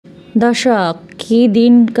দর্শক কি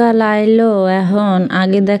দিনকাল আইলো এখন।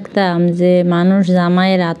 আগে দেখতাম যে মানুষ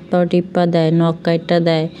জামাইয়ের হাত পা টিপ্পা দেয়, নখ কাইটটা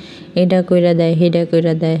দেয়, এটা কইরা দেয়, হেটা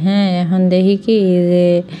কইরা দেয়। হ্যাঁ, এখন দেখি কি যে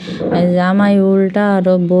জামাই উল্টা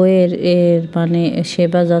আরো বউয়ের মানে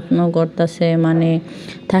সেবা যত্ন করতেছে। মানে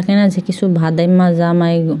থাকে না যে কিছু ভাদাইমা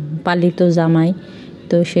জামাই, পালিত জামাই,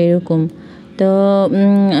 তো সেরকম। তো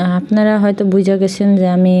আপনারা হয়তো বুঝে গেছেন যে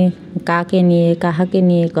আমি কাহাকে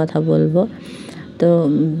নিয়ে কথা বলবো। তো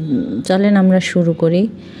চলেন আমরা শুরু করি।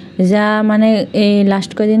 যা মানে এই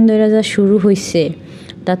লাস্ট কদিন ধরে যা শুরু হয়েছে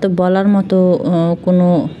তা তো বলার মতো কোনো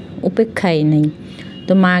উপেক্ষাই নেই।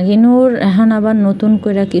 তো মাগিনুর এখন আবার নতুন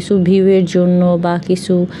করে কিছু ভিউয়ের জন্য বা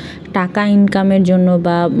কিছু টাকা ইনকামের জন্য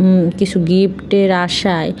বা কিছু গিফটের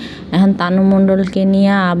আশায় এখন তানু মণ্ডলকে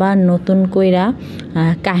নিয়ে আবার নতুন কইরা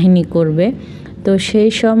কাহিনী করবে। তো সেই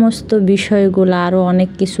সমস্ত বিষয়গুলো আরও অনেক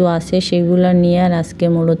কিছু আছে, সেগুলো নিয়ে আর আজকে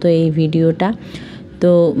মূলত এই ভিডিওটা।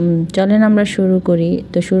 তো চলেন আমরা শুরু করি।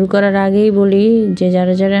 তো শুরু করার আগেই বলি যে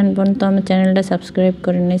যারা এখন পর্যন্ত আমার চ্যানেলটা সাবস্ক্রাইব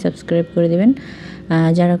করেন নাই, সাবস্ক্রাইব করে দেবেন।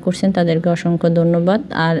 যারা করছেন তাদেরকে অসংখ্য ধন্যবাদ।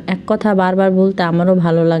 আর এক কথা বারবার বলতে আমারও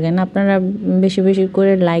ভালো লাগে না, আপনারা বেশি বেশি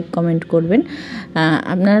করে লাইক কমেন্ট করবেন।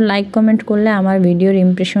 আপনারা লাইক কমেন্ট করলে আমার ভিডিওর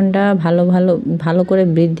ইমপ্রেশনটা ভালো করে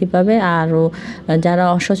বৃদ্ধি পাবে। আরও যারা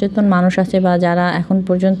অসচেতন মানুষ আছে বা যারা এখন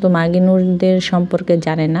পর্যন্ত মাগিনুরদের সম্পর্কে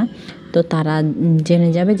জানে না, তো তারা জেনে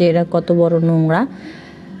যাবে যে এরা কত বড় নোংরা।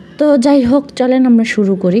 তো যাই হোক, চলেন আমরা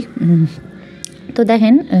শুরু করি। তো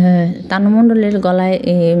দেখেন, তানু মণ্ডলের গলায়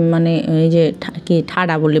মানে এই যে কি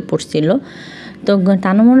ঠাডা বলে পড়ছিল, তো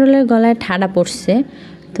তানু মণ্ডলের গলায় ঠাডা পড়ছে।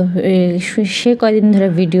 তো সে কয়দিন ধরে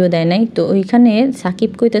ভিডিও দেয় নাই। তো ওইখানে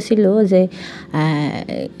সাকিব কইতেছিল যে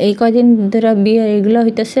এই কয়দিন ধরে বিয়ে এগুলো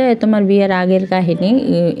হইতেছে, তোমার বিয়ের আগের কাহিনী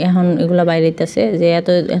এখন এগুলো বাইরে হইতেছে যে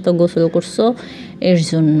এত গোসল করছো এর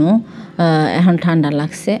জন্য এখন ঠান্ডা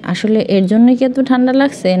লাগছে। আসলে এর জন্যই কি এত ঠান্ডা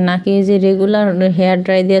লাগছে, নাকি যে রেগুলার হেয়ার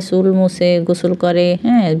ড্রাই দিয়ে চুল মুছে গোসল করে,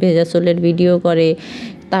 হ্যাঁ, ভেজা চুলের ভিডিও করে,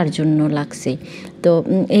 তার জন্য লাগছে? তো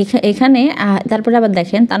এখানে তারপরে আবার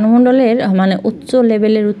দেখেন তানু মণ্ডলের মানে উচ্চ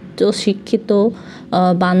লেভেলের উচ্চ শিক্ষিত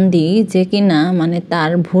বান্দি যে কিনা মানে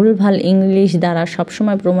তার ভুলভাল ইংলিশ দ্বারা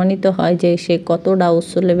সবসময় প্রমাণিত হয় যে সে কতটা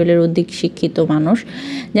উচ্চ লেভেলের অধিক শিক্ষিত মানুষ।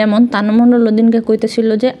 যেমন তানু মণ্ডল ওদিনকে কইতেছিল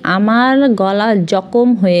যে আমার গলা জখম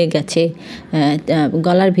হয়ে গেছে,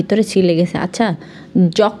 গলার ভিতরে ছিলে গেছে। আচ্ছা,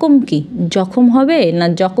 জখম কি জখম হবে না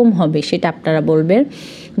জখম হবে সেটা আপনারা বলবেন।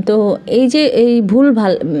 তো এই যে এই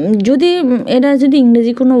ভুলভাল, যদি এটা যদি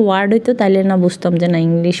ইংরেজি কোনো ওয়ার্ড হইতো তাহলে না বুঝতাম যে না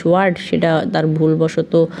ইংলিশ ওয়ার্ড, সেটা তার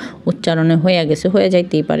ভুলবশত উচ্চারণে হয়ে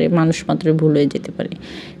যাইতেই পারে, মানুষ মাত্রই ভুল হয়ে যেতে পারে।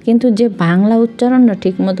 কিন্তু যে বাংলা উচ্চারণটা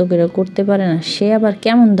ঠিক মতো করে করতে পারে না, সে আবার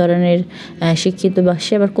কেমন ধরনের শিক্ষিত বা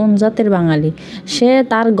সে আবার কোন জাতের বাঙালি? সে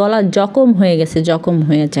তার গলা জখম হয়ে গেছে, জখম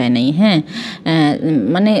হয়ে যায় নাই। হ্যাঁ,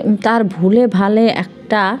 মানে তার ভুলে ভালে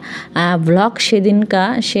একটা ব্লগ সেদিনকা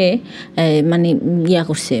সে মানে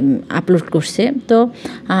করছে, আপলোড করছে। তো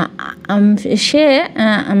সে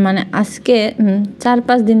মানে আজকে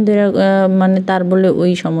 4-5 দিন ধরে মানে তার বলে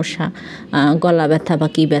ওই সমস্যা, গলা ব্যথা বা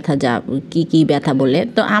কী ব্যথা, যা কী ব্যথা বলে।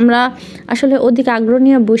 তো আমরা আসলে অধিক আগ্রহ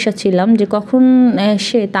নিয়ে বসেছিলাম যে কখন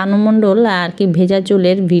সে তানু মণ্ডল আর কি ভেজা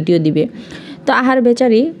চুলের ভিডিও দিবে। তো আহার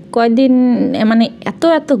বেচারি কয়দিন মানে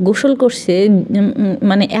এত গোসল করছে,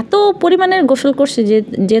 মানে এত পরিমাণের গোসল করছে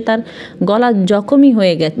যে তার গলা জখমই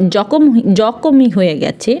হয়ে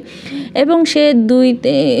গেছে। এবং সে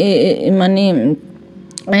মানে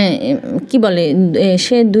কি বলে,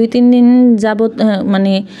 সে 2-3 দিন যাবত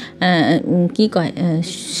মানে কি কয়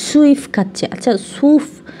সুইফ খাচ্ছে। আচ্ছা,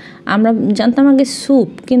 আমরা জানতাম আগে স্যুপ,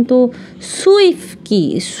 কিন্তু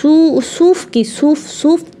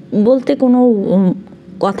সুফ বলতে কোনো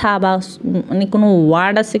কথা বা মানে কোনো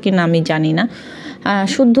ওয়ার্ড আছে কি না আমি জানি না,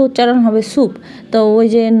 শুদ্ধ উচ্চারণ হবে স্যুপ। তো ওই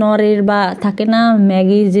যে নরের বা থাকে না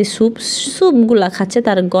ম্যাগির যে স্যুপগুলা খাচ্ছে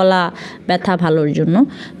তার গলা ব্যথা ভালোর জন্য।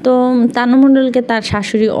 তো তানু মণ্ডলকে তার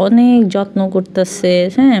শাশুড়ি অনেক যত্ন করতেছে,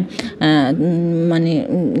 হ্যাঁ, মানে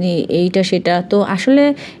এইটা সেটা। তো আসলে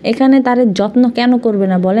এখানে তার যত্ন কেন করবে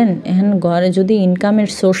না বলেন? এখন ঘরে যদি ইনকামের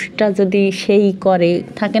সোর্সটা যদি সেই করে,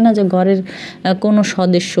 থাকে না যে ঘরের কোনো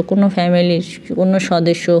সদস্য, কোনো ফ্যামিলির কোনো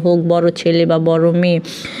সদস্য হোক, বড় ছেলে বা বড় মেয়ে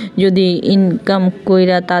যদি ইনকাম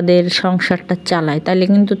কইরা তাদের সংসারটা চালায়, তাহলে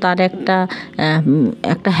কিন্তু তার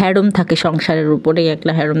একটা হ্যাডম থাকে, সংসারের উপরেই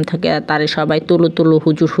একটা হ্যাডম থাকে, আর তারে সবাই তুলো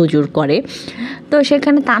হুজুর করে। তো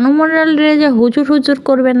সেখানে তানু মণ্ডলরে যে হুজুর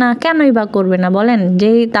করবে না, কেনই বা করবে না বলেন?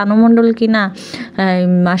 যেই তানু মণ্ডল কিনা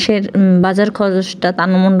মাসের বাজার খরচটা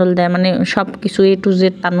তানু মণ্ডল দেয়, মানে সব কিছু A to Z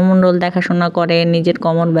তানু মণ্ডল দেখাশোনা করে, নিজের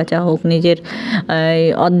কমর বেচা হোক, নিজের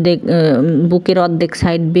বুকের অর্ধেক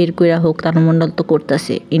সাইড বের কইরা হোক, তানু মণ্ডল তো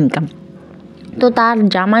করতেছে ইনকাম। তো তার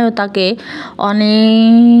জামাইও তাকে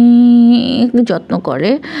অনেক অনেক যত্ন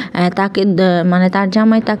করে। তাকে মানে তার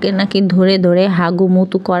জামাই তাকে নাকি ধরে ধরে হাগু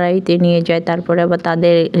মুতু করাইতে নিয়ে যায়, তারপরে আবার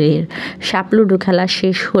তাদের সাপলুডু খেলা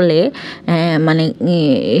শেষ হলে মানে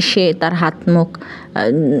সে তার হাত মুখ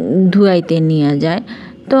ধুয়াইতে নিয়ে যায়।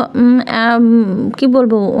 তো কি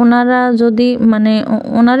বলবো, ওনারা যদি মানে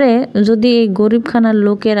ওনারে যদি এই গরিবখানার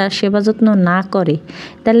লোকেরা সেবা যত্ন না করে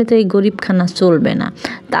তাহলে তো এই গরিবখানা চলবে না।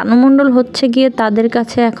 তানুমণ্ডল হচ্ছে গিয়ে তাদের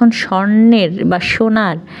কাছে এখন স্বর্ণের বা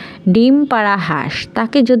সোনার ডিম পাড়া হাঁস।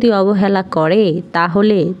 তাকে যদি অবহেলা করে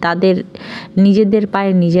তাহলে তাদের নিজেদের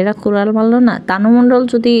পায়ে নিজেরা কোড়াল মারল না।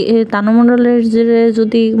 তানুমণ্ডলের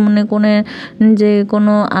যদি মনে যে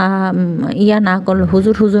কোনো ইয়া না করলে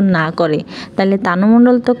হুজুর না করে, তাহলে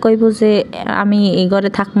তানুমণ্ডল তো কইব যে আমি এই ঘরে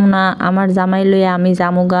থাকবো না, আমার জামাই লইয়া আমি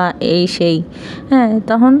জামুগা এই সেই। হ্যাঁ,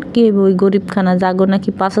 তখন কি ওই গরিবখানা জাগো নাকি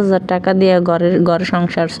 5,000 টাকা দিয়ে ঘর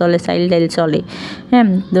সংসার চলে, চাইল ডাইল চলে। হ্যাঁ,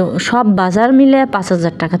 তো সব বাজার মিলে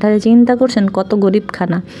 5,000 টাকা, তাহলে চিন্তা করছেন কত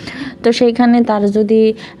গরিবখানা। তো সেইখানে তার যদি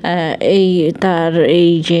তার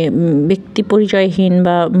এই যে ব্যক্তি পরিচয়হীন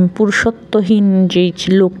বা পুরুষত্বহীন যে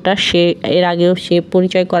লোকটা, সে এর আগেও সে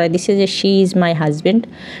পরিচয় করাই দিছে যে শি ইজ মাই হাজব্যান্ড,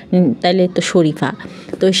 তাইলে তো শরীফা।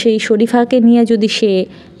 তো সেই শরীফাকে নিয়ে যদি সে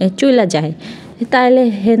চলে যায় তাহলে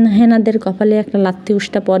হেনাদের কপালে একটা লাত্তি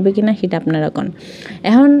উষ্টা পড়বে কিনা সেটা আপনারা কোন।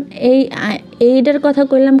 এখন এইটার কথা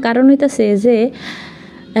কইলাম কারণ হইতেছে যে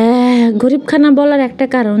গরিবখানা বলার একটা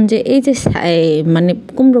কারণ যে এই যে মানে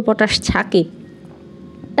কুমড়ো পটাশ ছাকি,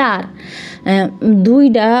 তার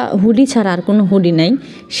 2টা হুডি ছাড়া আর কোনো হুডি নাই।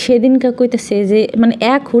 সেদিনকে কইতেছে যে মানে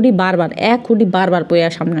এক হুডি বারবার পরে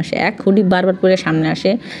সামনে আসে, এক হুডি বারবার পরে সামনে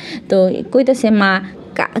আসে। তো কইতেছে মা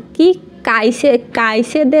কি কাইসে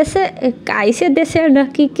দেশে না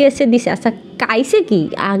কি কেচে দিছে। আচ্ছা কাইসে কি,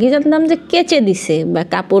 আগে জানতাম যে কেচে দিছে বা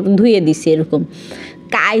কাপড় ধুয়ে দিছে এরকম।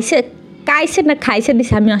 কাইসে না খাইসে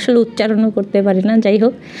দিছে, আমি আসলে উচ্চারণও করতে পারি না। যাই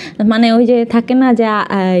হোক, মানে ওই যে থাকে না যে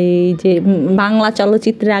এই যে বাংলা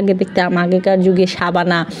চলচ্চিত্রে আগে দেখতাম, আগেকার যুগে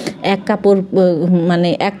শাবানা এক কাপড়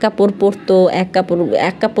পরতো, এক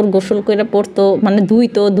কাপড় গোসল করে পরতো, মানে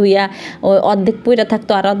ধুইয়া ওই অর্ধেক পইরা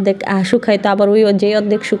থাকতো আর অর্ধেক শুকাইতো, আবার ওই যে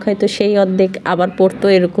অর্ধেক শুকাইতো সেই অর্ধেক আবার পরতো,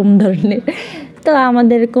 এরকম ধরনের। তো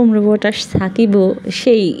আমাদের কুমড়ো পটাশ থাকিবও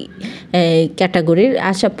সেই ক্যাটাগরির।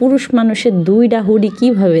 আচ্ছা, পুরুষ মানুষের 2টা হুডি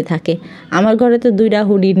কিভাবে থাকে? আমার ঘরে তো 2টা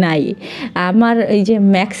হুডি নাই। আমার এই যে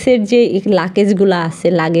ম্যাক্সের যে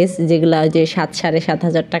লাগেজ যেগুলো যে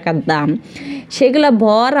 7,500 টাকার দাম, সেগুলো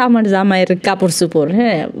ভর আমার জামাইয়ের কাপড় চোপড়।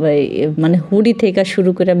 হ্যাঁ, মানে হুডি থেকে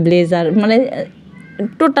শুরু করে ব্লেজার, মানে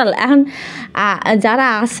টোটাল। এখন যারা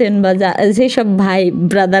আছেন বা যেসব ভাই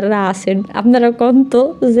ব্রাদাররা আছেন, আপনারা কোন তো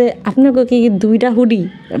যে আপনাকে কি 2টা হুডি,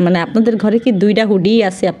 মানে আপনাদের ঘরে কি 2টা হুডি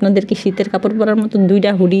আছে? আপনাদের কি শীতের কাপড় পরার মতো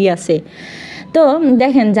 2টা হুডি আছে? তো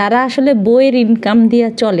দেখেন, যারা আসলে বইয়ের ইনকাম দিয়ে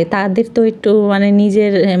চলে তাদের তো একটু মানে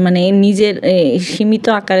নিজের সীমিত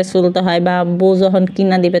আকারে চলতে হয়, বা বউ যখন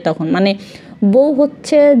কিনা দিবে তখন মানে বউ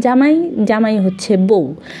হচ্ছে জামাই হচ্ছে বউ।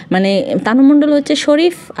 মানে তানুমণ্ডল হচ্ছে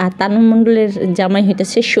শরীফ আর তানুমণ্ডলের জামাই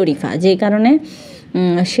হইতেছে শরীফা। যে কারণে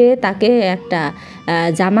সে তাকে একটা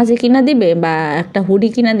জামা যে কিনা দিবে বা একটা হুডি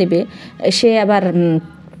কিনা দিবে, সে আবার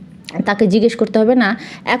তাকে জিজ্ঞেস করতে হবে না।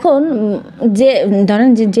 এখন যে ধরেন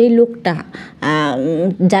যেই লোকটা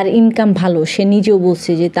যার ইনকাম ভালো, সে নিজেও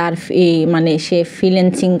বলছে যে তার মানে সে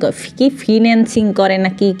ফিন্যান্সিং করে না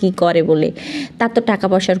কি করে বলে, তার তো টাকা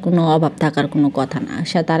পয়সার কোনো অভাব থাকার কোনো কথা না।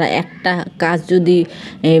 তারা একটা কাজ যদি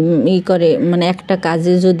করে, মানে একটা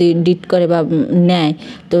কাজে যদি ডিট করে বা নেয়,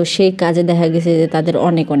 তো সেই কাজে দেখা গেছে যে তাদের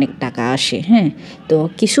অনেক টাকা আসে। হ্যাঁ, তো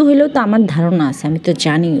কিছু হলেও তো আমার ধারণা আছে, আমি তো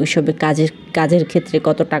জানি ওইসবে কাজের ক্ষেত্রে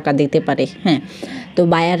কত টাকা দিতে পারে। হ্যাঁ, তো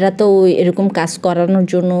বায়াররা তো এরকম কাজ করানোর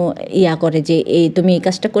জন্য করে যে তুমি এই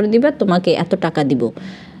কাজটা করে দিবা, তোমাকে এত টাকা দিব,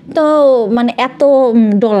 তো মানে এত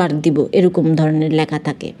ডলার দিব, এরকম ধরনের লেখা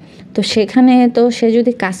থাকে। তো সেখানে তো সে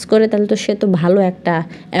যদি কাজ করে তাহলে তো সে তো ভালো একটা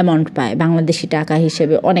অ্যামাউন্ট পায়, বাংলাদেশি টাকা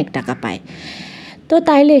হিসেবে অনেক টাকা পায়। তো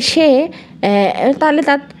তাইলে তাহলে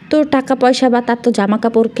তার তো টাকা পয়সা বা তার তো জামা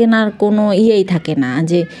কাপড় কেনার কোনো থাকে না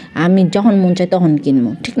যে আমি যখন মন চাই তখন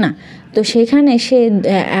কিনবো, ঠিক না? তো সেখানে সে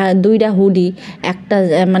 2টা হুডি,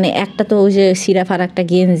 একটা তো ওই যে সিরাফার একটা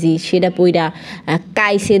গেঞ্জি, সেটা পইরা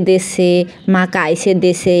কাইসে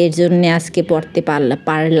দেশে এর জন্যে আজকে পড়তে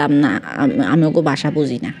পারলাম না। আমি ওকে ভাষা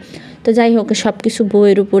বুঝি না। তো যাই হোক, সব কিছু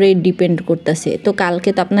বইয়ের উপরেই ডিপেন্ড করতেছে। তো কালকে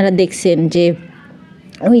তো আপনারা দেখছেন যে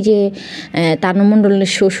ওই যে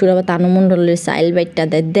তানুমণ্ডলের শ্বশুর আবার তানুমণ্ডলের চাইল বাইটটা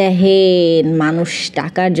দেখেন মানুষ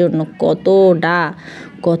টাকার জন্য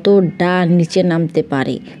কতটা নিচে নামতে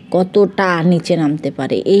পারে, কতটা নিচে নামতে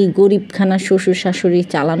পারে। এই গরিবখানা শ্বশুর শাশুড়ি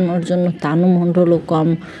চালানোর জন্য তানু মণ্ডলও কম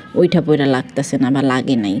ওইটা পইরা লাগতেছে না বা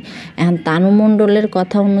লাগে নাই। এখন তানু মণ্ডলের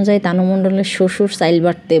কথা অনুযায়ী তানু মণ্ডলের শ্বশুর চাইল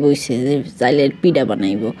বাটতে বইছে যে চাইলের পিঠা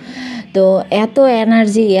বানাইব। তো এত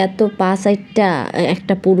এনার্জি, এত পাঁচটা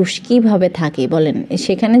একটা পুরুষ কিভাবে থাকে বলেন?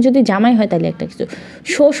 সেখানে যদি জামাই হয় তাহলে একটা কিছু,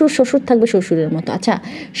 শ্বশুর থাকবে শ্বশুরের মতো। আচ্ছা,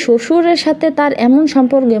 শ্বশুরের সাথে তার এমন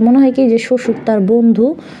সম্পর্ক মনে হয় কি যে শ্বশুর তার বন্ধু,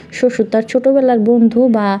 শ্বশুর তার ছোটোবেলার বন্ধু,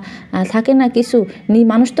 বা থাকে না কিছু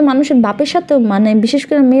মানুষ তো মানুষের বাপের সাথেও, মানে বিশেষ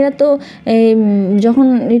করে মেয়েরা তো যখন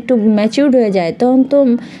একটু ম্যাচিউরড হয়ে যায় তখন তো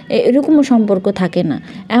এরকমও সম্পর্ক থাকে না।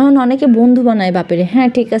 এখন অনেকে বন্ধু বানায় বাপেরে, হ্যাঁ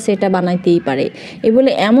ঠিক আছে এটা বানাইতেই পারে, এ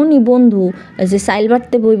বলে এমনই বন্ধু যে চাইল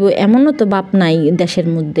বাটতে বইব এমনও তো বাপ নাই দেশের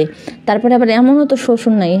মধ্যে। তারপরে আবার এমনও তো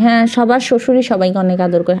শ্বশুর নাই, হ্যাঁ সবার শ্বশুরই সবাইকে অনেক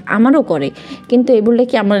আদর করে, আমারও করে, কিন্তু এ বললে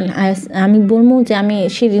কি আমি বলবো যে আমি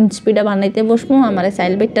শিরিন পিঠা বানাইতে বসবো, আমার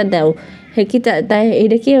চাইল বেটটা দাও, হ্যাঁ কি তাই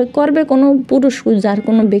এটা কি করবে কোনো পুরুষ যার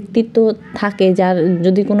কোনো ব্যক্তিত্ব থাকে, যার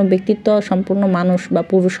যদি কোনো ব্যক্তিত্ব সম্পূর্ণ মানুষ বা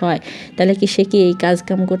পুরুষ হয়, তাহলে কি সে কি এই কাজ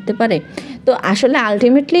কাম করতে পারে? তো আসলে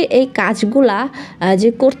আলটিমেটলি এই কাজগুলা যে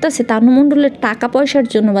করতেছে তানু মণ্ডলের টাকা পয়সার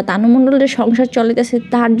জন্য বা তানু মণ্ডলের সংসার চলিতেছে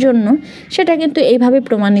তার জন্য, সেটা কিন্তু এইভাবে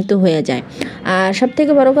প্রমাণিত হয়ে যায়। আর সব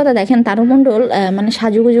থেকে বড় কথা দেখেন, তানু মণ্ডল মানে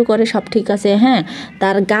সাজুগুজু করে সব ঠিক আছে, হ্যাঁ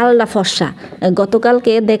তার গালটা ফর্সা।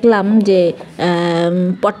 গতকালকে দেখলাম যে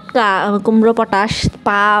পটকা কুমড়ো পটাশ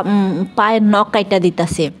পায়ের নখ কাইটা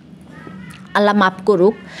দিতেছে, আল্লাহ মাফ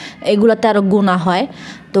করুক, এগুলোতে আরও গুনাহ হয়।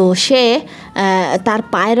 তো সে তার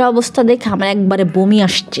পায়ের অবস্থা দেখে আমার একবারে বমি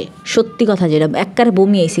আসছে, সত্যি কথা যেটা একবারে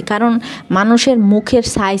বমি আইছে। কারণ মানুষের মুখের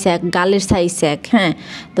সাইজ এক, গালের সাইজ এক, হ্যাঁ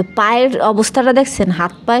তো পায়ের অবস্থাটা দেখছেন,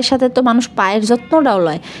 হাত পায়ের সাথে তো মানুষ পায়ের যত্নটাও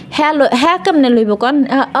লয়। হ্যাঁ কেমনে লইব কন?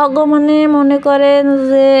 মানে মনে করেন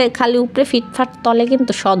যে খালি উপরে ফিটফাট, তলে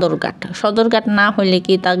কিন্তু সদরঘাট না হইলে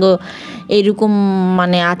কি তাগো এইরকম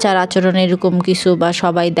মানে আচার আচরণ এরকম কিছু, বা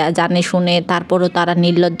সবাই জানে শুনে তারপরও তারা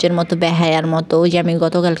নির্লজ্জের মতো বেহায়ার মতো। ওই যে আমি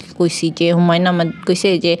গতকালকে কইছি যে হুমায়ুন আহমেদ কইছে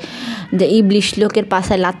যে ইবলিশ লোকের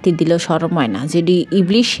পাছায় লাথি দিলেও শরম হয় না, যেটি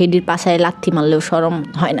ইবলিশ সেটির পাছায় লাথি মারলেও শরম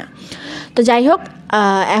হয় না। তো যাই হোক,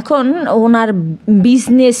 এখন ওনার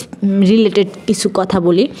বিজনেস রিলেটেড কিছু কথা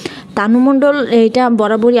বলি। তানু মণ্ডল এটা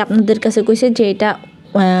বরাবরই আপনাদের কাছে কইছে যে এটা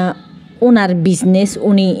ওনার বিজনেস,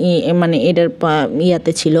 উনি মানে এটার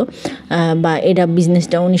ইয়াতে ছিল, বা এটা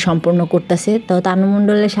বিজনেসটা উনি সম্পূর্ণ করতেছে। তো তানু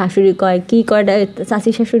মণ্ডলের শাশুড়ি কয়, কি কয়টা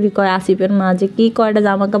চাষি শাশুড়ি কয় আসিফের মা যে কি কয়টা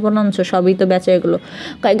জামা কাপড় আনছো, সবই তো বেচা, এগুলো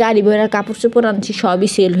কয় গাড়ি ভরা কাপড় চোপড় আনছি, সবই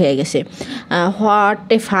সেল হয়ে গেছে। হোয়াট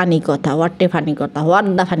দ্য ফানি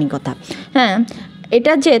কথা। হ্যাঁ,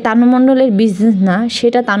 এটা যে তানু মণ্ডলের বিজনেস না,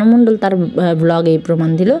 সেটা তানু মণ্ডল তার ব্লগে প্রমাণ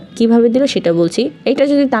দিল। কিভাবে দিল সেটা বলছি। এটা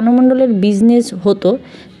যদি তানু মণ্ডলের বিজনেস হতো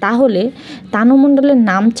তাহলে তানু মণ্ডলের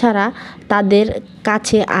নাম ছাড়া তাদের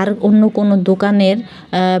কাছে আর অন্য কোনো দোকানের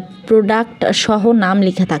প্রোডাক্ট সহ নাম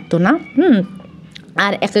লেখা থাকতো না।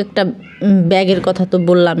 আর একটা ব্যাগের কথা তো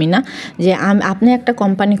বললামই না, যে আপনি একটা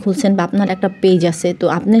কোম্পানি খুলছেন বা আপনার একটা পেজ আছে, তো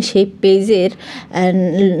আপনি সেই পেজের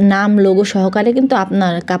নাম লোগো সহকারে কিন্তু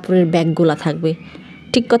আপনার কাপড়ের ব্যাগগুলো থাকবে,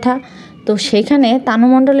 ঠিক কথা। তো সেখানে তানু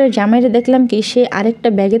মণ্ডলের জামাইরে দেখলাম কি সে আরেকটা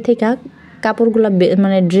ব্যাগে থেকে কাপড়গুলো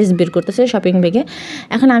মানে ড্রেস বের করতেছে শপিং ব্যাগে।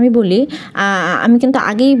 এখন আমি বলি, আমি কিন্তু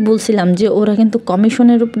আগেই বলছিলাম যে ওরা কিন্তু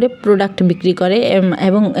কমিশনের উপরে প্রোডাক্ট বিক্রি করে,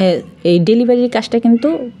 এবং এই ডেলিভারির কাজটা কিন্তু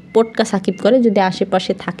পটকা সাকিব করে, যদি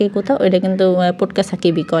আশেপাশে থাকে কোথাও, এটা কিন্তু পটকা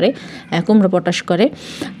সাকিবই করে, কুমড়ো পটাশ করে।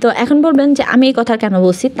 তো এখন বলবেন যে আমি এই কথা কেন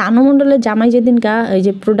বলছি, তানু মণ্ডলের জামাই যেদিনকা এই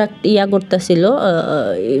যে প্রোডাক্ট করতেছিল,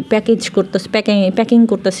 প্যাকিং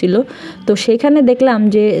করতেছিল, তো সেখানে দেখলাম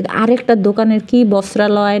যে আরেকটা দোকানের কি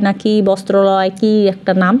বস্ত্রালয় নাকি বস্ত্রালয় কি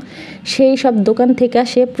একটা নাম, সেই সব দোকান থেকে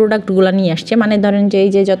সে প্রোডাক্টগুলো নিয়ে আসছে। মানে ধরেন যে এই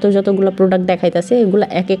যে যতগুলো প্রোডাক্ট দেখাইতেছে এগুলো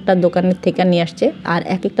এক একটা দোকানের থেকে নিয়ে আসছে, আর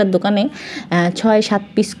এক একটা দোকানে 6-7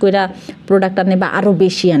 পিস কইরা প্রোডাক্ট আনে বা আরও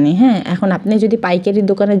বেশি আনে। হ্যাঁ, এখন আপনি যদি পাইকারি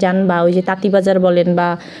দোকানে যান বা ওই যে তাঁতিবাজার বলেন বা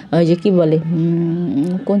ওই যে কী বলে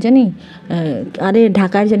কোন জানি, আরে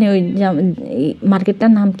ঢাকার জানি ওই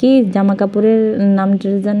মার্কেটটার নাম কি, জামা কাপড়ের নামটা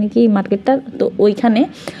জানি কি মার্কেটটার, তো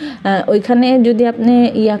ওইখানে যদি আপনি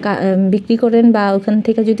বিক্রি করেন বা ওইখান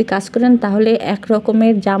থেকে যদি কাজ করেন, তাহলে এক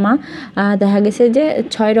রকমের জামা দেখা গেছে যে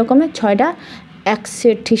 6 রকমের 6টা এক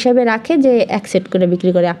সেট হিসাবে রাখে, যে এক সেট করে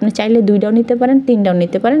বিক্রি করে। আপনি চাইলে 2টাও নিতে পারেন, 3টাও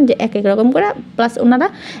নিতে পারেন, যে এক রকম করে, প্লাস ওনারা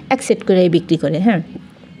এক সেট করে বিক্রি করে। হ্যাঁ,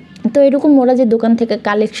 তো এরকম ওরা যে দোকান থেকে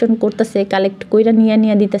কালেকশন করতেছে, কালেক্ট কইরা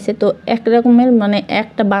নিয়ে দিতেছে। তো এক রকমের মানে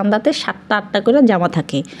একটা বান্দাতে 7টা 8টা করে জামা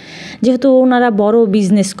থাকে, যেহেতু ওনারা বড়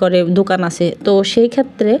বিজনেস করে, দোকান আছে। তো সেই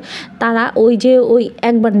ক্ষেত্রে তারা ওই যে ওই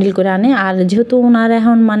এক বান্ডিল করে আনে। আর যেহেতু ওনার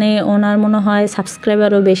এখন মানে ওনার মনে হয়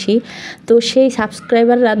সাবস্ক্রাইবারও বেশি, তো সেই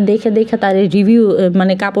সাবস্ক্রাইবাররা দেখে তার রিভিউ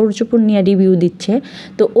মানে কাপড় চোপড় নিয়ে রিভিউ দিচ্ছে।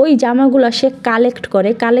 তো ওই জামাগুলো সে কালেক্ট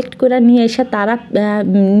করে নিয়ে এসে তারা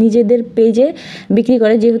নিজেদের পেজে বিক্রি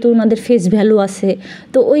করে, যেহেতু ওনাদের ফেস ভ্যালু আছে।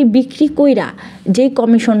 তো ওই বিক্রি কইরা যেই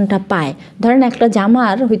কমিশনটা পায়, ধরেন একটা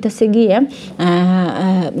জামার হইতেছে গিয়ে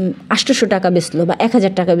 800 টাকা বেচলো বা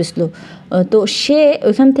 1000 টাকা বেচলো, তো সে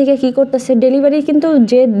ওইখান থেকে কি করতেছে, ডেলিভারি কিন্তু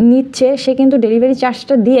যে নিচ্ছে সে কিন্তু ডেলিভারি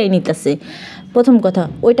চার্জটা দিয়েই নিতেছে। প্রথম কথা,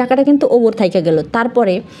 ওই টাকাটা কিন্তু ওভার থাইকা গেল।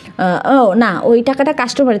 তারপরে ওই টাকাটা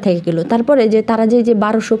কাস্টমারে থেকে গেল। তারপরে যে তারা যে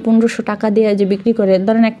 1200-1500 টাকা দিয়ে যে বিক্রি করে,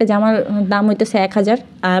 ধরেন একটা জামার দাম হইতেছে 1000,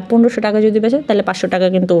 আর 1500 টাকা যদি বেচে তাহলে 500 টাকা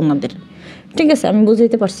কিন্তু ওনাদের। ঠিক আছে, আমি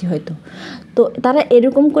বুঝাইতে পারছি হয়তো। তো তারা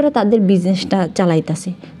এরকম করে তাদের বিজনেসটা চালাইতেছে।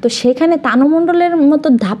 তো সেখানে তানু মণ্ডলের মতো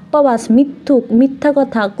ধাপ্পাবাজ মিথ্যা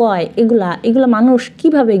কথা কয়, এগুলা মানুষ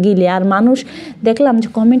কিভাবে গিলে। আর মানুষ দেখলাম যে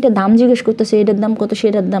কমেন্টে দাম জিজ্ঞেস করতেছে, এটার দাম কত,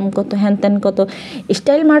 সেটার দাম কত, হ্যান ত্যান কত।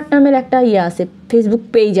 স্টাইল মার্ট নামের একটা আছে, ফেসবুক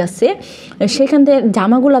পেজ আছে, সেখান থেকে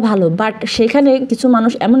জামাগুলো ভালো, বাট সেখানে কিছু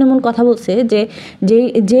মানুষ এমন কথা বলছে যে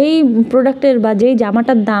যেই প্রোডাক্টের বা যেই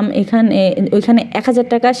জামাটার দাম ওইখানে 1000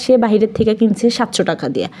 টাকা, সে বাহিরের থেকে কিনছে 700 টাকা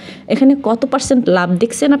দিয়ে। এখানে কত % লাভ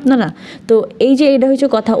দেখছেন আপনারা? তো এই যে এটা হচ্ছে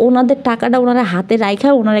কথা, ওনাদের টাকাটা ওনারা হাতে রাখা,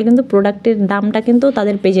 ওনারা কিন্তু প্রোডাক্টের দামটা কিন্তু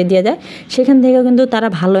তাদের পেজে দিয়ে দেয়, সেখান থেকেও কিন্তু তারা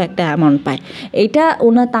ভালো একটা অ্যামাউন্ট পায়। এইটা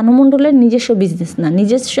ওনার তানু মণ্ডলের নিজস্ব বিজনেস না।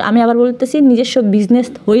 আমি আবার বলতেছি, নিজস্ব বিজনেস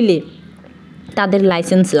হইলে তাদের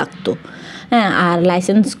লাইসেন্স লাগতো। হ্যাঁ, আর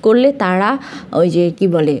লাইসেন্স করলে তারা ওই যে কি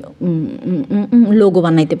বলে লোগো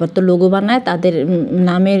বানাইতে পারতো। লোগো বানায় তাদের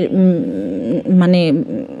নামের মানে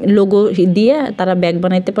লোগো দিয়ে তারা ব্যাগ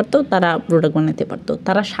বানাইতে পারতো, তারা প্রোডাক্ট বানাইতে পারতো।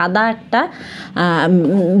 তারা সাদা একটা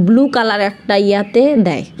ব্লু কালার একটা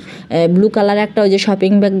দেয়, ব্লু কালার একটা ওই যে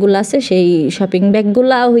শপিং ব্যাগগুলো আছে, সেই শপিং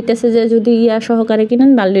ব্যাগগুলো হইতেছে যে যদি সহকারে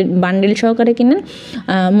কিনেন, বান্ডিল সহকারে কিনেন,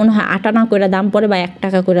 মনে হয় 8 আনা করে দাম পড়ে বা 1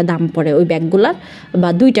 টাকা করে দাম পড়ে ওই ব্যাগগুলার, বা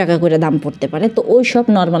 2 টাকা করে দাম পড়তে পারে। তো ওই সব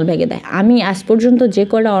নর্মাল ব্যাগে দেয়। আমি আজ পর্যন্ত যে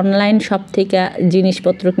কটা অনলাইন শপ থেকে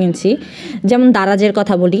জিনিসপত্র কিনছি, যেমন দারাজের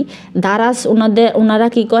কথা বলি, দারাজ ওনারা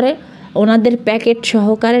কি করে, ওনাদের প্যাকেট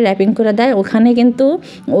সহকারে র্যাপিং করে দেয়। ওখানে কিন্তু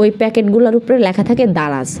ওই প্যাকেটগুলোর উপরে লেখা থাকে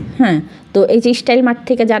দারাজ। হ্যাঁ, তো এই যে স্টাইল মার্ট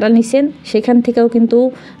থেকে যারা নিছেন, সেখান থেকেও কিন্তু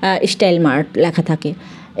স্টাইল মার্ট লেখা থাকে,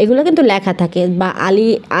 এগুলো কিন্তু লেখা থাকে। বা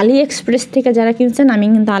আলি এক্সপ্রেস থেকে যারা কিনছেন, আমি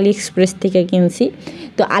কিন্তু আলি এক্সপ্রেস থেকে কিনছি।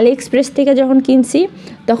 তো আলি এক্সপ্রেস থেকে যখন কিনছি,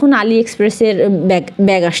 তখন আলি এক্সপ্রেসের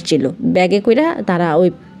ব্যাগ আসছিল, ব্যাগে কইরা তারা ওই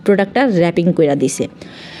প্রোডাক্টটা র্যাপিং কইরা দিছে।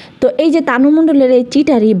 তো এই যে তানু মণ্ডলের এই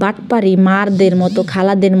চিটারি বাটপারি মারদের মতো,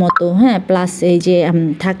 খালাদের মতো, হ্যাঁ, প্লাস এই যে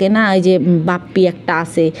থাকে না, এই যে বাপ্পি একটা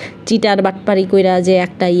আছে, চিটার বাটপারি কইরা যে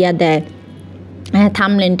একটা দেয়, হ্যাঁ,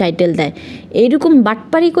 থামলেন টাইটেল দেয়, এইরকম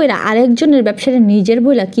বাটপারি কইরা আরেকজনের ব্যবসাটা নিজের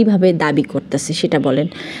বইলা কিভাবে দাবি করতেছে সেটা বলেন।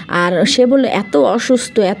 আর সে বলল এত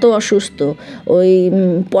অসুস্থ, ওই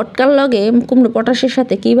পটকার লগে কুমড়ো পটাশের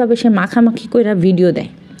সাথে কিভাবে সে মাখামাখি কইরা ভিডিও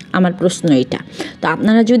দেয়। আমার প্রশ্ন এটা। তো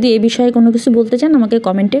আপনারা যদি এই বিষয়ে কোনো কিছু বলতে চান, আমাকে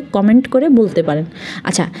কমেন্ট করে বলতে পারেন।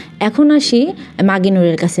 আচ্ছা, এখন আসি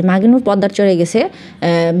মাগিনুরের কাছে। মাগিনুর পদ্মার চরে গেছে,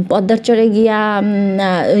 পদ্মার চরে গিয়া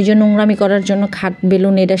ওই যে নোংরামি করার জন্য খাট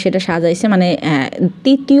বেলুন এটা সেটা সাজাইছে, মানে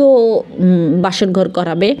 3য় বাসর ঘর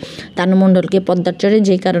করাবে তানু মণ্ডলকে পদ্মার চরে,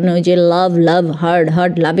 যেই কারণে ওই যে লাভ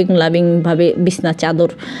হার্ড লাভিংভাবে বিছনা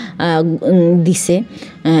চাদর দিছে,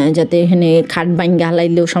 যাতে এখানে খাট বাইঙ্গা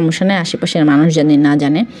হালাইলেও সমস্যা নেই, আশেপাশের মানুষ জানে না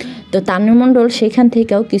জানে। তো তানু মণ্ডল সেখান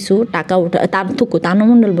থেকেও কিছু টাকা তানু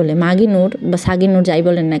মণ্ডল বলে মাগিনুর বা সাগিনুর যাই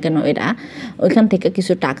বলেন না কেন, এরা ওইখান থেকে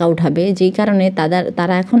কিছু টাকা উঠাবে, যেই কারণে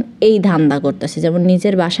তারা এখন এই ধান্দা করতেছে। যেমন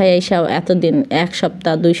নিজের বাসায় এসে এতদিন 1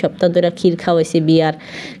 সপ্তাহ 2 সপ্তাহ ধরে ক্ষীর খাওয়াইছে, বিয়ার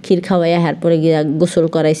ক্ষীর খাওয়াইয়া পরে গিয়া গোসল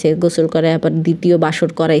করাই আবার 2য় বাসর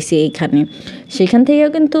করাইছে এইখানে। সেখান থেকেও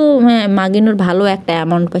কিন্তু মাগিনুর ভালো একটা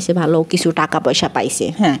অ্যামাউন্ট পাইছে, ভালো কিছু টাকা পয়সা পাইছে।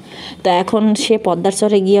 হ্যাঁ, তো এখন সে পদ্মার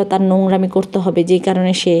চরে গিয়েও তার নোংরামি করতে হবে, যেই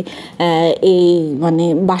কারণে সে এই মানে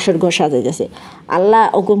বাসর ঘর সাজাইতেছে। আল্লাহ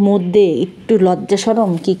ওকে মধ্যে একটু লজ্জা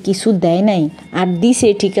শরম কি কিছু দেয় নাই, আর দিছে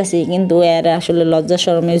ঠিক আছে, কিন্তু এরা আসলে লজ্জা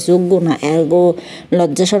শরমের যোগ্য না। এরগো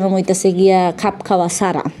লজ্জা শরম হইতেছে গিয়া খাপ খাওয়া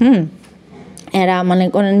সারা। এরা মনে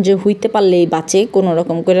করেন যে হইতে পারলেই বাঁচে, কোনো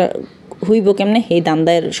রকম করে হইব কেমনে এই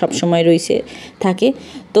দান্দায় সবসময় থাকে।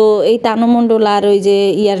 তো এই তানু মণ্ডল আর ওই যে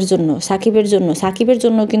সাকিবের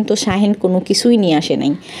জন্য কিন্তু শাহিন কোনো কিছুই নিয়ে আসে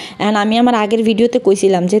নাই। অ্যান্ড আমি আমার আগের ভিডিওতে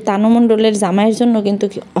কইছিলাম যে তানু মণ্ডলের জামাইয়ের জন্য কিন্তু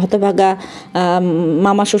হতভাগা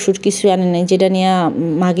মামা শ্বশুর কিছু আনে নাই, যেটা নিয়ে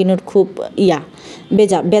মাগিনুর খুব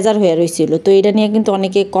বেজার হয়ে রয়েছিল। তো এটা নিয়ে কিন্তু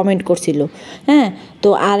অনেকে কমেন্ট করছিল। হ্যাঁ, তো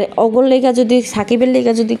আর অগর লেগা যদি সাকিবের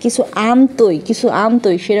লেগা যদি কিছু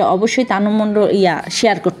আনতোই সেটা অবশ্যই তানু মণ্ডল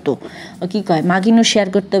শেয়ার করতো, কি কয় মাগিনও শেয়ার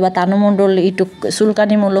করতো, বা তানু মণ্ডল একটু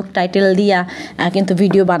চুলকানিমূলক টাইটেল দিয়া কিন্তু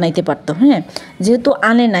ভিডিও বানাইতে পারতো। হ্যাঁ, যেহেতু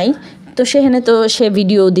আনে নাই তো সেখানে তো সে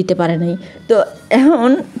ভিডিও দিতে পারে নাই। তো এখন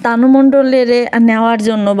তানু মণ্ডলের নেওয়ার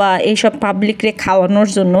জন্য বা এইসব পাবলিকরে খাওয়ানোর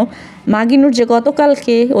জন্য মাগিনুর যে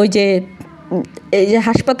গতকালকে এই যে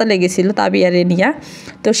হাসপাতালে গেছিল তাবিয়ারে নিয়া,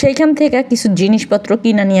 তো সেইখান থেকে কিছু জিনিসপত্র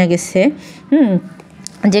কিনা নিয়ে গেছে।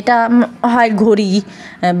 যেটা হয় ঘড়ি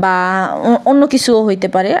বা অন্য কিছুও হইতে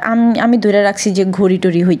পারে, আমি ধরে রাখছি যে ঘড়ি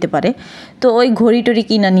টড়ি হইতে পারে। তো ওই ঘড়ি টড়ি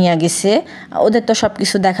কিনা নিয়ে গেছে। ওদের তো সব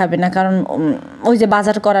কিছু দেখাবে না, কারণ ওই যে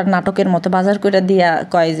বাজার করার নাটকের মতো বাজার করে দিয়া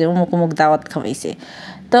কয় যে অমুক দাওয়াত খাওয়াইছে।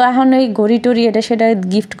 তো এখন ওই ঘড়ি টড়ি সেটা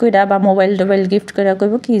গিফট কইরা বা মোবাইল টোবাইল গিফট কইরা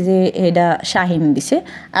কইব কি যে এটা শাহিন দিছে।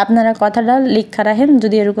 আপনারা কথাটা লিখা রাখেন,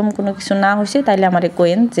 যদি এরকম কোনো কিছু না হয়েছে তাইলে আমারে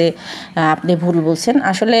কইেন যে আপনি ভুল বলছেন।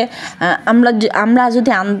 আসলে আমরা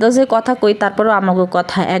যদি আন্দাজে কথা কই, তারপরেও আমাকে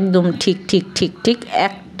কথা একদম ঠিক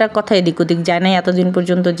একটা কথা এদিক ওদিক যায় নাই। এতদিন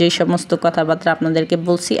পর্যন্ত যে সমস্ত কথাবার্তা আপনাদেরকে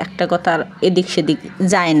বলছি, একটা কথা এদিক সেদিক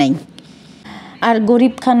যায় নাই। আর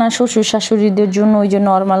গরিবখানা শ্বশুর শাশুড়িদের জন্য ওই যে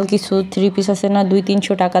নর্মাল কিছু 3 পিস আছে না,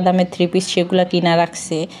 200-300 টাকা দামের 3 পিস, সেগুলো কিনা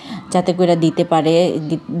রাখছে যাতে করে দিতে পারে।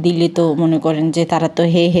 দিলে তো মনে করেন যে তারা তো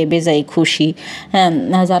হে বেজাই খুশি। হ্যাঁ,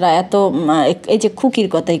 যারা এত এই যে খুকির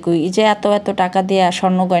কথাই কই, যে এত টাকা দিয়ে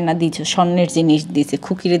স্বর্ণ গয়না দিয়েছে, স্বর্ণের জিনিস দিয়েছে,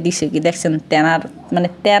 খুকিরে দিছে কি দেখছেন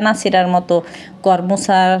তেনা সেরার মতো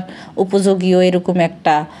কর্মচার উপযোগীও এরকম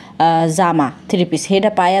একটা জামা 3 পিস,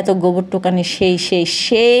 সেটা পায়া তো গোবর টোকানি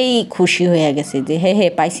সেই খুশি হয়ে গেছে যে হে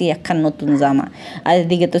পাইছি একখান নতুন জামা। আর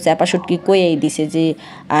এদিকে তো চ্যাপাশুটকি কয়েই দিছে যে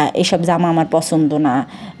এসব জামা আমার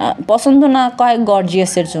পছন্দ না কয়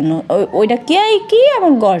গর্জিয়াসের জন্য। ওইটা কি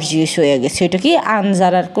এমন গর্জিয়াস হয়ে গেছে? ওইটা কি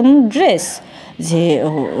আনজারার কোন ড্রেস? যে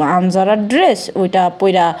আমজারার ড্রেস ওইটা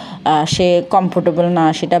পইরা সে কমফোর্টেবল না,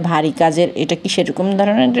 সেটা ভারী কাজের, এটা কি সেরকম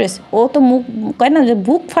ধরনের ড্রেস? ও তো মুখ কয় না যে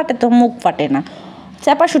বুক ফাটে, তো মুখ ফাটে না।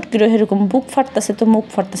 চাপা সুটকিরও এরকম বুক ফাটতেছে তো মুখ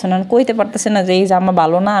ফাটতেছে না, কইতে পারতেছে না যে এই জামা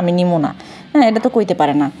ভালো না, আমি নিমো না। হ্যাঁ, এটা তো কইতে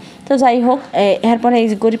পারে না। তো যাই হোক, এরপরে এই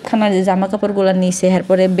গরিবখানার যে জামা কাপড়গুলো নিছে,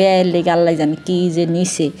 এরপরে ব্যয়ের লেগে আল্লাহ জানে কি যে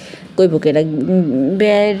নিছে, কইব কেরা।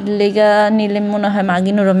 ব্যয়ের লেগা নিলে মনে হয়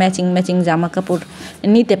মাগিনুরও ম্যাচিং জামা কাপড়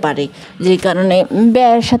নিতে পারে, যেই কারণে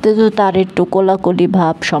ব্যয়ের সাথে তো তার একটু কোলাকুলি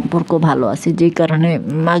ভাব সম্পর্ক ভালো আছে, যেই কারণে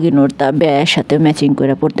মাগিনুর তা ব্যয়ের সাথে ম্যাচিং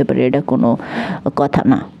করে পড়তে পারে, এটা কোনো কথা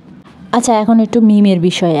না। আচ্ছা, এখন একটু মিমের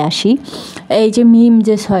বিষয়ে আসি। এই যে মিম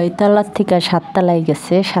যে 6 তলার থেকে 7 তলায়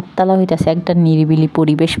গেছে, 7 তলা হইতেছে একটা নিরিবিলি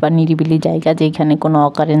পরিবেশ বা নিরিবিলি জায়গা, যেখানে কোনো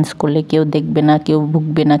অকারেন্স করলে কেউ দেখবে না, কেউ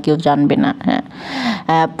ভুগবে না, কেউ জানবে না।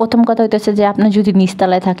 হ্যাঁ, প্রথম কথা হইতেছে যে আপনি যদি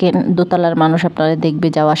নিচতলায় থাকেন, দোতলার মানুষ আপনারা দেখবে,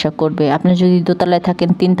 যাওয়া আসা করবে। আপনি যদি দোতলায় থাকেন,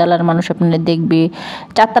 3 তলার মানুষ আপনারা দেখবে।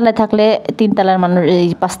 4 তলায় থাকলে 3 তলার মানুষ, এই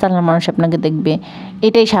 5 তলার মানুষ আপনাকে দেখবে,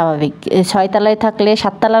 এটাই স্বাভাবিক। 6 তলায় থাকলে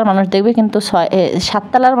 7 তলার মানুষ দেখবে, কিন্তু 7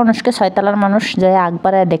 তলার মানুষকে 6 তলার মানুষ যায়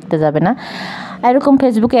একবারে দেখতে যাবে না। এরকম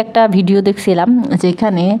ফেসবুকে একটা ভিডিও দেখছিলাম,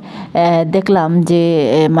 যেখানে দেখলাম যে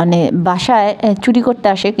মানে বাসায় চুরি করতে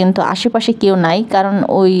আসে, কিন্তু আশেপাশে কেউ নাই, কারণ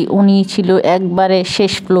উনি ছিল একবারে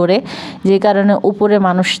শেষ ফ্লোরে, যে কারণে উপরে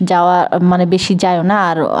মানুষ যাওয়া মানে বেশি যায় না।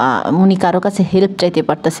 আর উনি কারো কাছে হেল্প চাইতে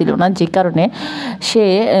পারতেছিল না, যে কারণে সে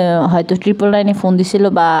হয়তো 999-এ ফোন দিছিল,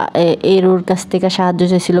 বা ওর কাছ থেকে সাহায্য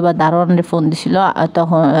চাইছিল, বা দারোয়ানরে ফোন দিছিল।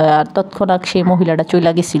 তখন তৎক্ষণাৎ সেই মহিলাটা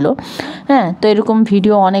চলে গেছিল। হ্যাঁ, তো এরকম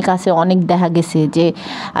ভিডিও অনেক আছে, অনেক দেখা গেছে যে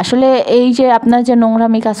আসলে এই যে আপনার যে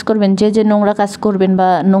নোংরামি কাজ করবেন, যে নোংরা কাজ করবেন বা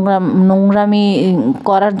নোংরামি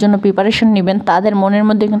করার জন্য প্রিপারেশন নেবেন, তাদের মনের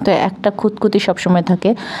মধ্যে কিন্তু একটা খুঁতখুঁতি সবসময় থাকে।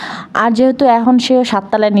 আর যেহেতু এখন সে 7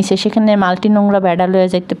 তলায় নিচে, সেখানে মাল্টি নোংরা বেড়া লয়ে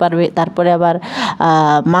যাইতে পারবে, তারপরে আবার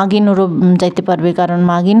মাগিনুরও যাইতে পারবে, কারণ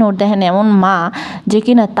মাগিনুর দেখেন এমন মা যে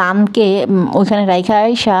কিনা তানকে ওইখানে রাইখা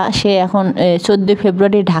আইসা সে এখন 14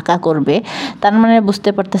 ফেব্রুয়ারি ঢাকা করবে। তার মানে বুঝতে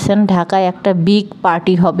পারতেছেন ঢাকায় একটা বিগ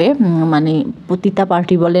পার্টি হবে, মানে পতিতা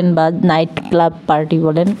পার্টি বলেন বা নাইট ক্লাব পার্টি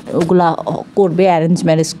বলেন, ওগুলা করবে,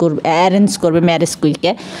 অ্যারেঞ্জ করবে ম্যারেজ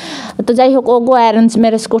কুইকে। তো যাই হোক, ওগো অ্যারেঞ্জ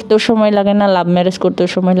ম্যারেজ করতেও সময় লাগে না, লাভ ম্যারেজ করতেও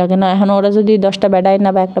সময় লাগে না। এখন ওরা যদি 10টা বেড়ায় না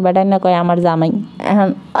বা একটা বেড়ায় না কয় আমার জামাই, এখন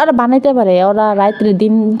ওরা বানাইতে পারে, ওরা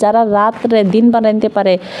যারা রাত্রে দিন বানাইতে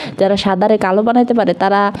পারে, যারা সাদারে কালো বানাইতে পারে,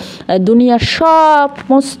 তারা দুনিয়ার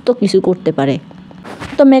সমস্ত কিছু করতে পারে।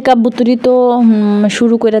 তো তো মেকআপ বুতুরি তো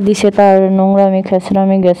শুরু করে দিছে তার নোংরামি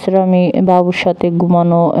খেসরামি গেসরামি বাবুর সাথে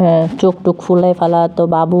ঘুমানো, চোখ টোক ফুলাই ফেলা। তো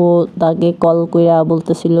বাবু তাকে কল কইরা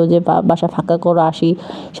বলতেছিল যে বাসা ফাঁকা করো আসি।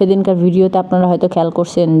 সেদিনকার ভিডিওতে আপনারা হয়তো খেয়াল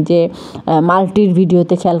করছেন যে মাল্টির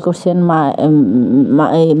ভিডিওতে খেয়াল করছেন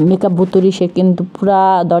মেকআপ বুতুরি সে কিন্তু পুরা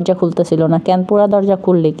দরজা খুলতেছিল না। কেন পুরা দরজা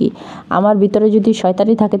খুললে কি, আমার ভিতরে যদি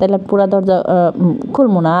শয়তানি থাকে তাহলে পুরা দরজা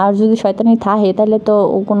খুলবো না, আর যদি শয়তানি থাকে তাহলে তো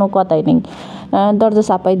কোনো কথাই নেই, দরজা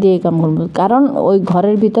চাপাই দিয়ে কাম করবো। কারণ ওই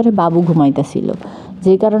ঘরের ভিতরে বাবু ঘুমাইতেছিল,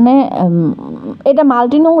 যেই কারণে এটা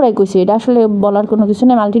মাল্টি নোংরাই কইছে, এটা আসলে বলার কোনো কিছু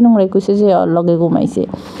নেই, মাল্টি নোংরাই কইছে যে লগে ঘুমাইছে।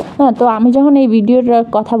 হ্যাঁ, তো আমি যখন এই ভিডিওর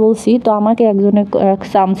কথা বলছি তো আমাকে একজনে এক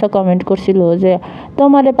চামচা কমেন্ট করছিল যে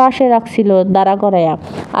তোমারে পাশে রাখছিল দাঁড়া করাইয়া।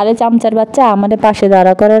 আরে চামচার বাচ্চা, আমাদের পাশে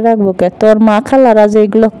দাঁড়া করাই রাখবো কে? তোর মা খালারা যে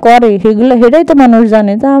এগুলো করে সেগুলো সেটাই তো মানুষ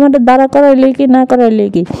জানে, তা আমাদের দাঁড়া করাইলে কি না করাইলে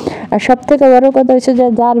কি? আর সব থেকে বড় কথা হচ্ছে যে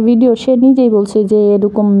যার ভিডিও সে নিজেই বলছে যে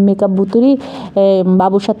এরকম মেকআপ বুতুরি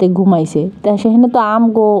বাবুর সাথে ঘুমাইছে, তা সেখানে তো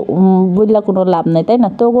আমগো বললা কোনো লাভ নাই, তাই না?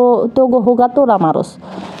 তোগো হোগা তোরা মারস।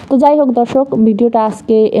 তো যাই হোক দর্শক, ভিডিওটা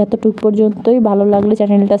আজকে এতটুকু পর্যন্তই। ভালো লাগলে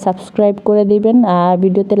চ্যানেলটা সাবস্ক্রাইব করে দিবেন আর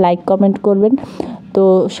ভিডিওতে লাইক কমেন্ট করবেন। তো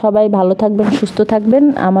সবাই ভালো থাকবেন, সুস্থ থাকবেন,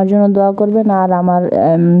 আমার জন্য দোয়া করবেন। আর আমার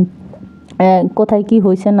কোথায় কি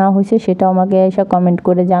হয়েছে না হয়েছে সেটাও আমাকে এসে কমেন্ট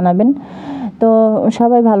করে জানাবেন। তো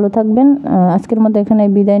সবাই ভালো থাকবেন। আজকের মতো এখানে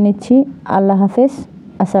বিদায় নিচ্ছি। আল্লাহ হাফেজ,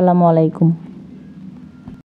 আসসালামু আলাইকুম।